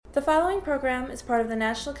The following program is part of the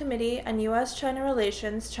National Committee on U.S.-China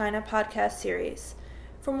Relations China podcast series.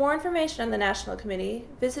 For more information on the National Committee,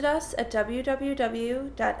 visit us at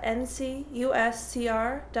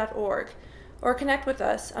www.ncuscr.org or connect with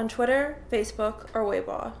us on Twitter, Facebook, or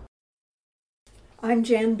Weibo. I'm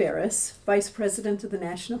Jan Berris, Vice President of the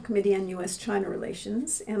National Committee on U.S.-China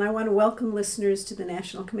Relations, and I want to welcome listeners to the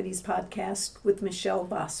National Committee's podcast with Michelle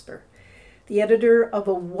Vosper, the editor of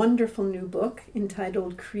a wonderful new book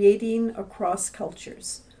entitled Creating Across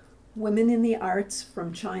Cultures, Women in the Arts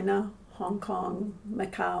from China, Hong Kong,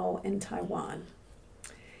 Macau, and Taiwan.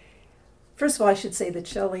 First of all, I should say that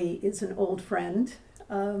Shelley is an old friend,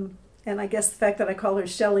 and I guess the fact that I call her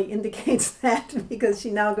Shelley indicates that because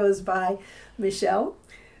she now goes by Michelle.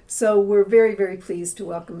 So we're very, very pleased to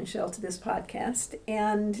welcome Michelle to this podcast.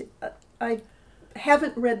 And I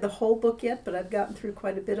haven't read the whole book yet, but I've gotten through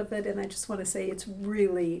quite a bit of it, and I just want to say it's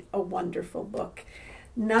really a wonderful book.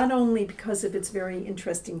 Not only because of its very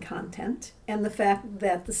interesting content and the fact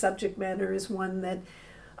that the subject matter is one that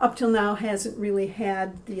up till now hasn't really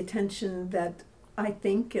had the attention that I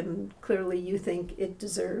think, and clearly you think, it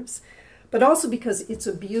deserves, but also because it's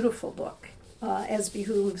a beautiful book, as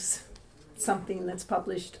behooves something that's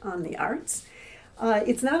published on the arts.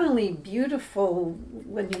 It's not only beautiful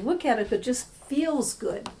when you look at it, but just feels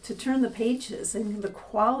good to turn the pages, and the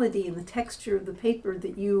quality and the texture of the paper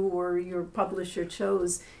that you or your publisher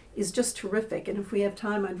chose is just terrific. And if we have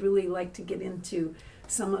time, I'd really like to get into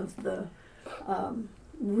some of the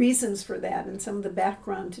reasons for that and some of the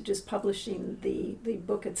background to just publishing the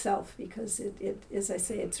book itself, because it as I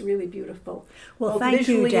say, it's really beautiful. Well, both thank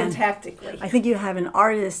visually you, Jen. and tactically. I think you have an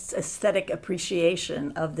artist's aesthetic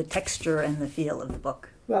appreciation of the texture and the feel of the book.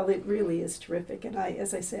 Well, it really is terrific, and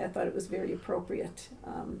as I say, I thought it was very appropriate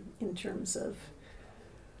in terms of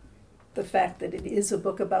the fact that it is a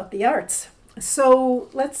book about the arts. So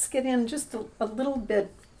let's get in just a little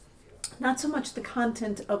bit, not so much the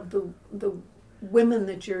content of the women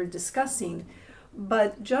that you're discussing,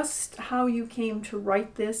 but just how you came to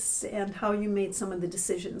write this and how you made some of the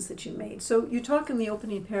decisions that you made. So you talk in the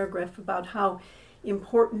opening paragraph about how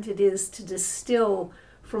important it is to distill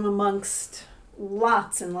from amongst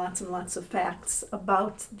lots and lots and lots of facts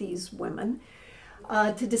about these women,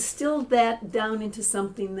 to distill that down into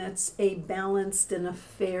something that's a balanced and a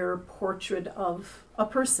fair portrait of a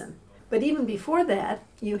person. But even before that,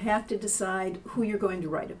 you have to decide who you're going to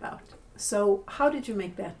write about. So how did you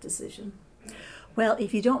make that decision? Well,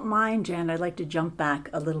 if you don't mind, Jan, I'd like to jump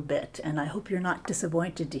back a little bit, and I hope you're not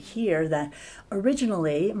disappointed to hear that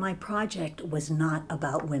originally my project was not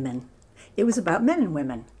about women. It was about men and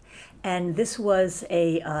women. And this was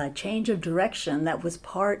a change of direction that was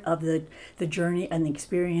part of the journey and the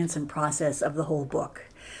experience and process of the whole book.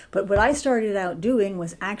 But what I started out doing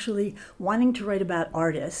was actually wanting to write about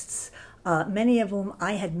artists, many of whom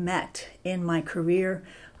I had met in my career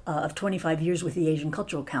of 25 years with the Asian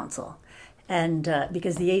Cultural Council. And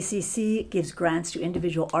because the ACC gives grants to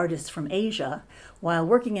individual artists from Asia, while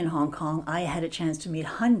working in Hong Kong, I had a chance to meet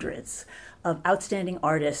hundreds of outstanding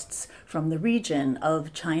artists from the region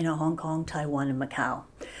of China, Hong Kong, Taiwan, and Macau.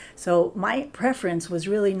 So my preference was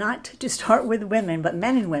really not to start with women, but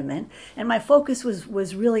men and women. And my focus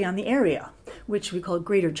was really on the area, which we call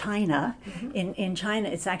Greater China. Mm-hmm. In China,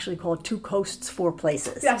 it's actually called Two Coasts, Four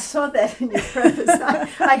Places. Yeah, I saw that in your preface.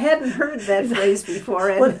 I hadn't heard that phrase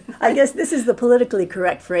before. Well, I guess this is the politically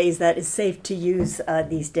correct phrase that is safe to use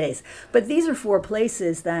these days. But these are four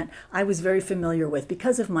places that I was very familiar with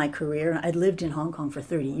because of my career. I'd lived in Hong Kong for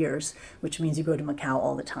 30 years, which means you go to Macau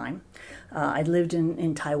all the time. I'd lived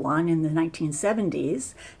in Taiwan in the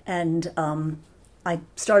 1970s, and I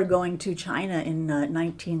started going to China in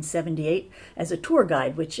 1978 as a tour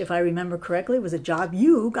guide, which, if I remember correctly, was a job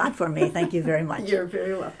you got for me. Thank you very much. You're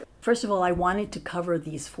very welcome. First of all, I wanted to cover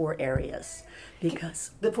these four areas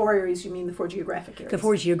because... The four areas, you mean the four geographic areas? The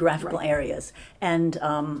four geographical right. areas. And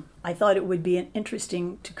I thought it would be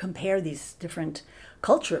interesting to compare these different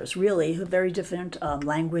cultures, really, very different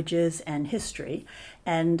languages and history.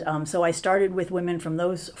 And so I started with women from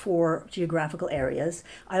those four geographical areas.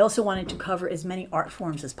 I also wanted to cover as many art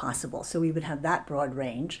forms as possible, so we would have that broad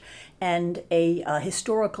range, and a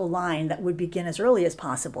historical line that would begin as early as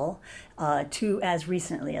possible to as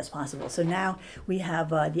recently as possible. So now we have,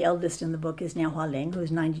 the eldest in the book is Niao Hualing,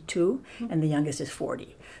 who's 92, and the youngest is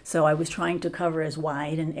 40. So I was trying to cover as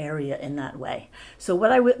wide an area in that way. So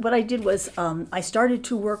what I did was I started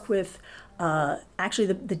to work with actually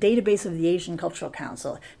the database of the Asian Cultural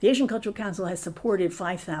Council. The Asian Cultural Council has supported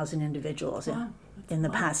 5,000 individuals in the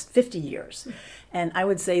past 50 years. And I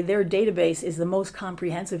would say their database is the most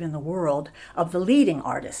comprehensive in the world of the leading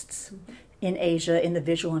artists. in Asia in the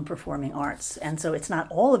visual and performing arts. And so it's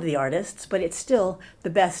not all of the artists, but it's still the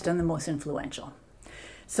best and the most influential.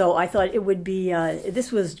 So I thought it would be,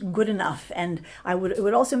 this was good enough, and it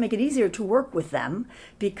would also make it easier to work with them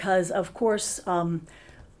because, of course,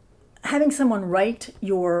 having someone write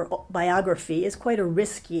your biography is quite a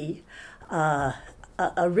risky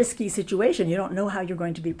situation. You don't know how you're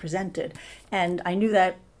going to be presented. And I knew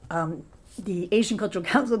that the Asian Cultural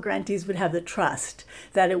Council grantees would have the trust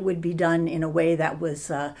that it would be done in a way that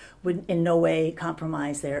would in no way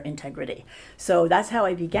compromise their integrity. So that's how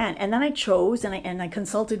I began. And then I chose, and I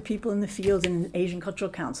consulted people in the field in the Asian Cultural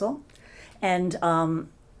Council. And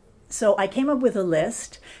so I came up with a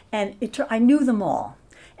list, and I knew them all.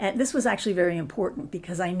 And this was actually very important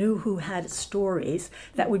because I knew who had stories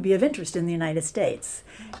that would be of interest in the United States,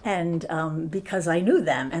 and because I knew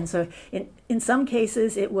them. And so in some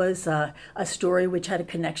cases, it was a story which had a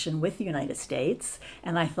connection with the United States,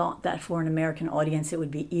 and I thought that for an American audience, it would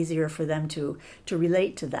be easier for them to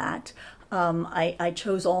relate to that. I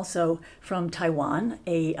chose also from Taiwan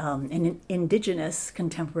an indigenous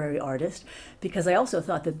contemporary artist because I also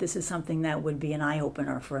thought that this is something that would be an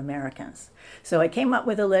eye-opener for Americans. So I came up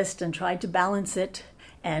with a list and tried to balance it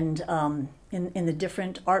and in the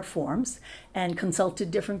different art forms and consulted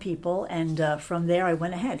different people, and from there I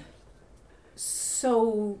went ahead.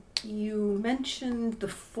 So you mentioned the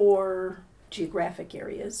 4 geographic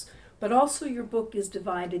areas, but also your book is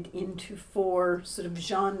divided into 4 sort of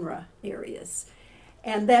genre areas.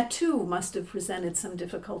 And that too must have presented some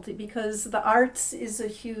difficulty because the arts is a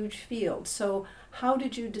huge field. So how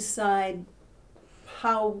did you decide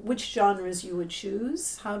which genres you would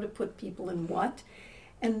choose, how to put people in what?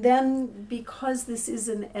 And then because this is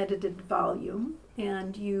an edited volume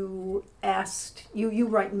and you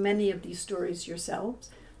write many of these stories yourselves,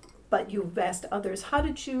 but you've asked others, how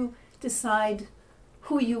did you decide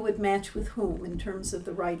who you would match with whom in terms of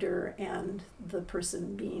the writer and the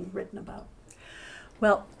person being written about?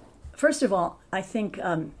 Well, first of all, I think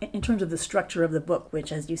in terms of the structure of the book,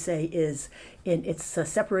 which, as you say, it's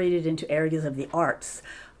separated into areas of the arts,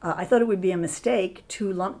 I thought it would be a mistake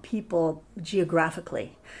to lump people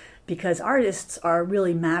geographically, because artists are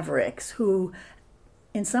really mavericks who,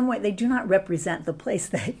 in some way, they do not represent the place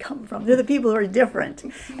they come from. They're the people who are different,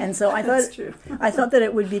 and so I thought that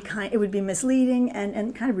it would be misleading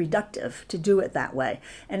and kind of reductive to do it that way.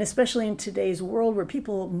 And especially in today's world, where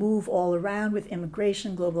people move all around with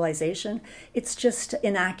immigration, globalization, it's just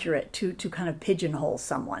inaccurate to kind of pigeonhole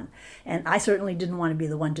someone. And I certainly didn't want to be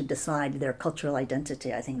the one to decide their cultural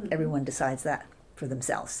identity. I think everyone decides that for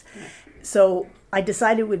themselves. So I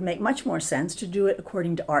decided it would make much more sense to do it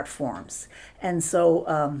according to art forms. And so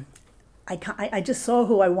I just saw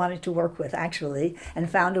who I wanted to work with, actually, and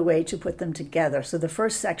found a way to put them together. So the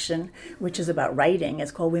first section, which is about writing,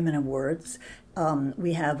 is called Women of Words.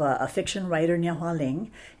 We have a fiction writer, Nian Hua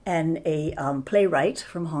Ling, and a playwright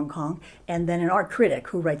from Hong Kong, and then an art critic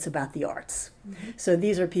who writes about the arts. Mm-hmm. So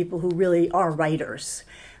these are people who really are writers.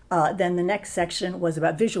 Then the next section was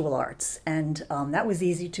about visual arts, and that was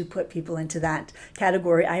easy to put people into that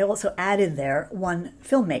category. I also added there one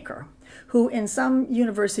filmmaker, who in some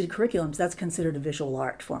university curriculums, that's considered a visual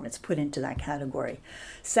art form. It's put into that category.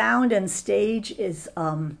 Sound and stage is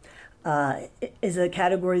a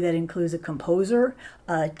category that includes a composer,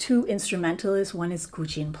 2 instrumentalists. One is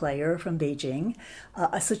Guqin player from Beijing,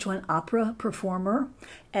 a Sichuan opera performer,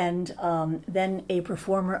 and then a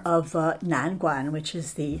performer of Nanguan, which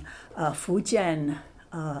is the Fujian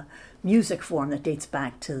music form that dates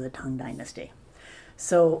back to the Tang Dynasty.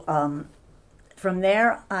 So from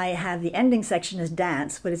there, I have the ending section as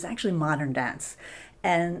dance, but it's actually modern dance.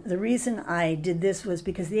 And the reason I did this was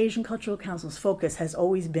because the Asian Cultural Council's focus has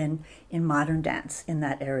always been in modern dance in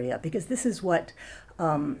that area, because this is what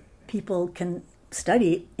people can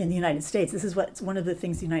study in the United States. This is one of the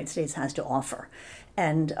things the United States has to offer.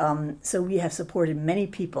 And so we have supported many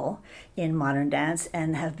people in modern dance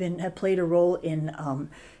and have played a role in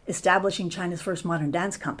establishing China's first modern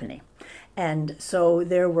dance company. And so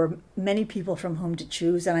there were many people from whom to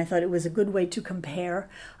choose, and I thought it was a good way to compare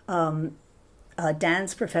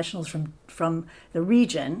dance professionals from the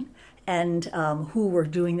region and who were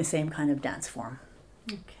doing the same kind of dance form.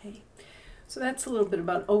 Okay. So that's a little bit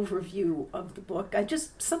about overview of the book.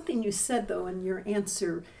 Something you said, though, in your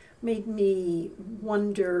answer made me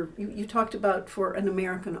wonder. You talked about for an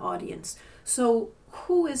American audience. So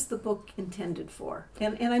who is the book intended for?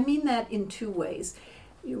 And I mean that in 2 ways.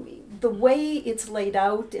 The way it's laid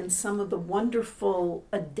out and some of the wonderful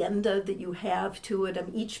addenda that you have to it,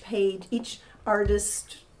 each page, each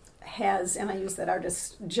artist has, and I use that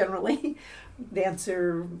artist generally,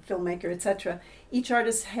 dancer, filmmaker, etc. Each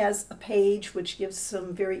artist has a page which gives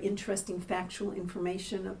some very interesting factual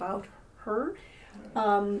information about her.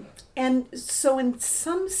 And so in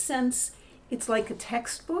some sense, it's like a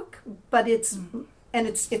textbook, but it's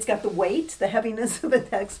got the weight, the heaviness of a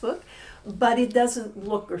textbook, but it doesn't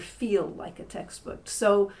look or feel like a textbook.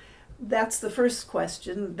 So that's the first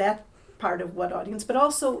question, that part of what audience, but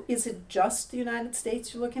also, is it just the United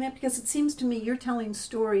States you're looking at? Because it seems to me you're telling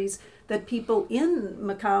stories that people in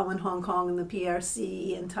Macau and Hong Kong and the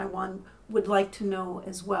PRC and Taiwan would like to know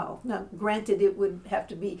as well. Now, granted, it would have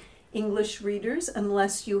to be English readers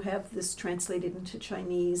unless you have this translated into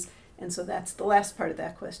Chinese, and so that's the last part of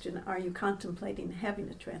that question. Are you contemplating having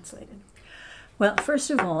it translated? Well,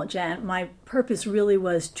 first of all, Jan, my purpose really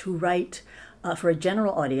was to write for a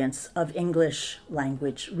general audience of English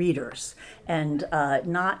language readers, and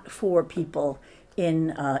not for people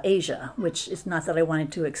in Asia, which is not that I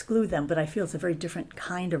wanted to exclude them, but I feel it's a very different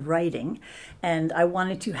kind of writing, and I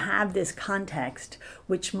wanted to have this context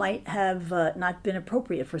which might have not been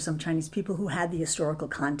appropriate for some Chinese people who had the historical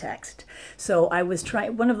context. So I was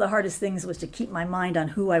trying, one of the hardest things was to keep my mind on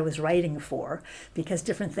who I was writing for, because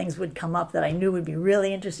different things would come up that I knew would be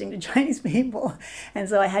really interesting to Chinese people, and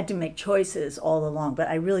so I had to make choices all along, but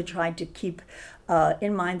I really tried to keep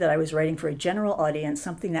in mind that I was writing for a general audience,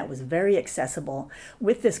 something that was very accessible,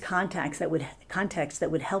 with this context that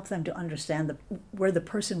would help them to understand where the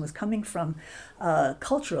person was coming from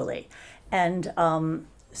culturally. And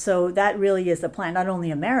so that really is the plan, not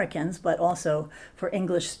only Americans, but also for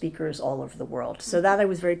English speakers all over the world. So that I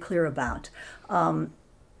was very clear about.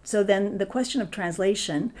 So then the question of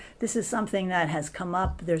translation, this is something that has come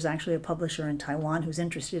up. There's actually a publisher in Taiwan who's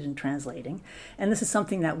interested in translating, and this is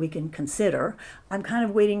something that we can consider. I'm kind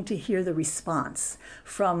of waiting to hear the response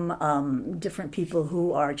from different people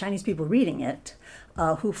who are Chinese people reading it,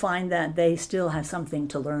 who find that they still have something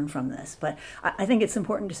to learn from this. But I think it's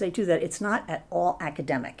important to say, too, that it's not at all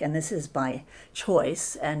academic, and this is by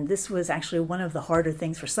choice. And this was actually one of the harder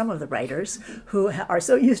things for some of the writers who are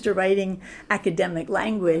so used to writing academic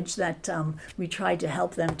language that we tried to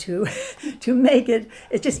help them to make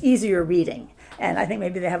it's just easier reading. And I think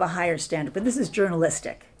maybe they have a higher standard. But this is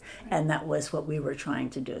journalistic. And that was what we were trying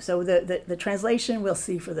to do. So the translation we'll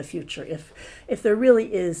see for the future, if there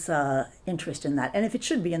really is interest in that, and if it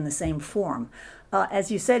should be in the same form.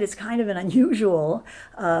 As you said, it's kind of an unusual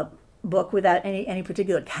book without any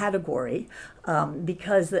particular category,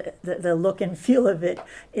 because the look and feel of it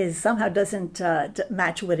is somehow doesn't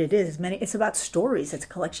match what it is. It's about stories. It's a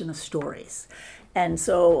collection of stories. And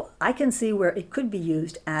so I can see where it could be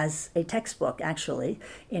used as a textbook, actually,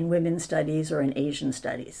 in women's studies or in Asian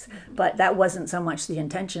studies. But that wasn't so much the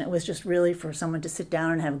intention. It was just really for someone to sit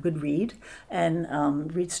down and have a good read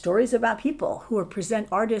and read stories about people who are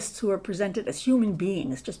artists who are presented as human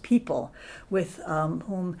beings, just people with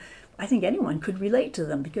whom I think anyone could relate to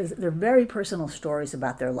them, because they're very personal stories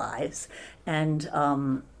about their lives. And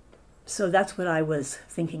so that's what I was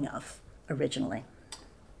thinking of originally.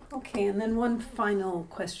 Okay, and then one final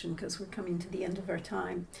question, because we're coming to the end of our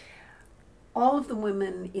time. All of the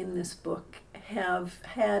women in this book have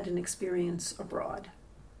had an experience abroad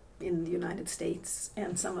in the United States,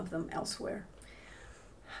 and some of them elsewhere.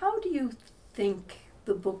 How do you think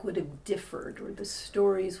the book would have differed, or the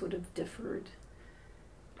stories would have differed?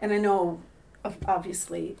 And I know,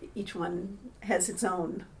 obviously, each one has its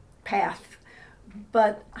own path,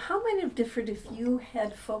 but how might it have differed if you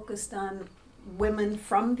had focused on women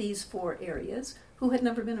from these four areas who had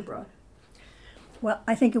never been abroad? Well,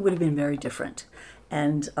 I think it would have been very different.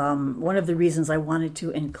 And one of the reasons I wanted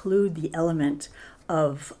to include the element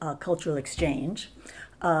of cultural exchange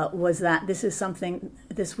was that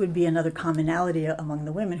this would be another commonality among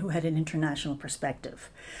the women who had an international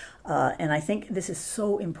perspective. And I think this is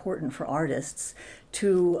so important for artists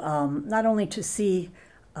to not only to see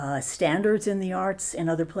standards in the arts in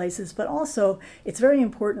other places, but also it's very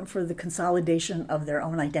important for the consolidation of their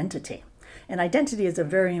own identity. And identity is a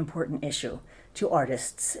very important issue to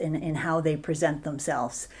artists in how they present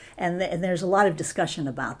themselves. And there's a lot of discussion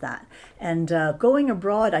about that. And going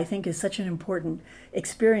abroad, I think, is such an important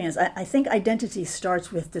experience. I think identity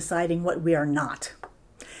starts with deciding what we are not.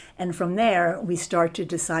 And from there, we start to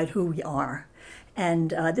decide who we are.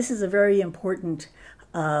 And this is a very important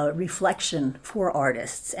reflection for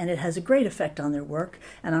artists, and it has a great effect on their work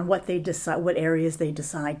and on what they decide, what areas they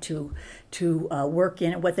decide to work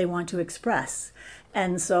in, and what they want to express.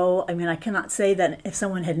 And so, I mean, I cannot say that if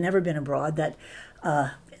someone had never been abroad that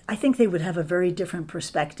I think they would have a very different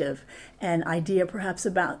perspective and idea perhaps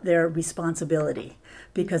about their responsibility.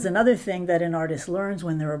 Because another thing that an artist learns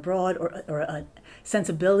when they're abroad, or a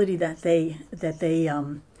sensibility that they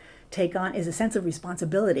take on, is a sense of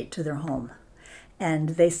responsibility to their home. And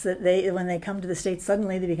they when they come to the States,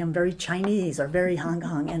 suddenly they become very Chinese or very Hong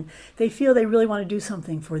Kong, and they feel they really want to do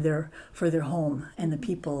something for their home and the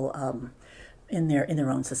people in their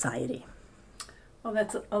own society. Well,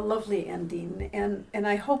 that's a lovely ending, and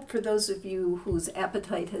I hope for those of you whose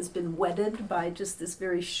appetite has been whetted by just this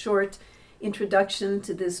very short introduction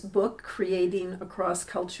to this book, Creating Across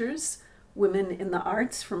Cultures, Women in the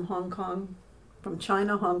Arts from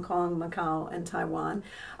China, Hong Kong, Macau, and Taiwan.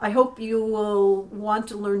 I hope you will want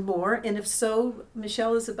to learn more, and if so,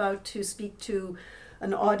 Michelle is about to speak to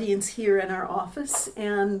an audience here in our office,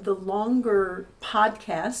 and the longer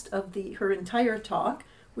podcast of her entire talk,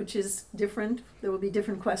 which is different, there will be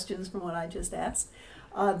different questions from what I just asked,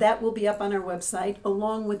 that will be up on our website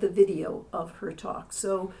along with a video of her talk.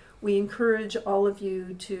 So we encourage all of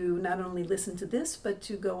you to not only listen to this, but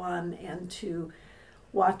to go on and to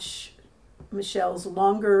watch Michelle's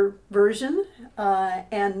longer version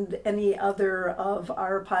and any other of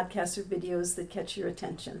our podcasts or videos that catch your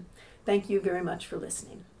attention. Thank you very much for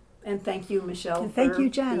listening. And thank you, Michelle, and thank you,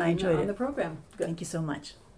 Jan. being I enjoyed on it. the program. Good. Thank you so much.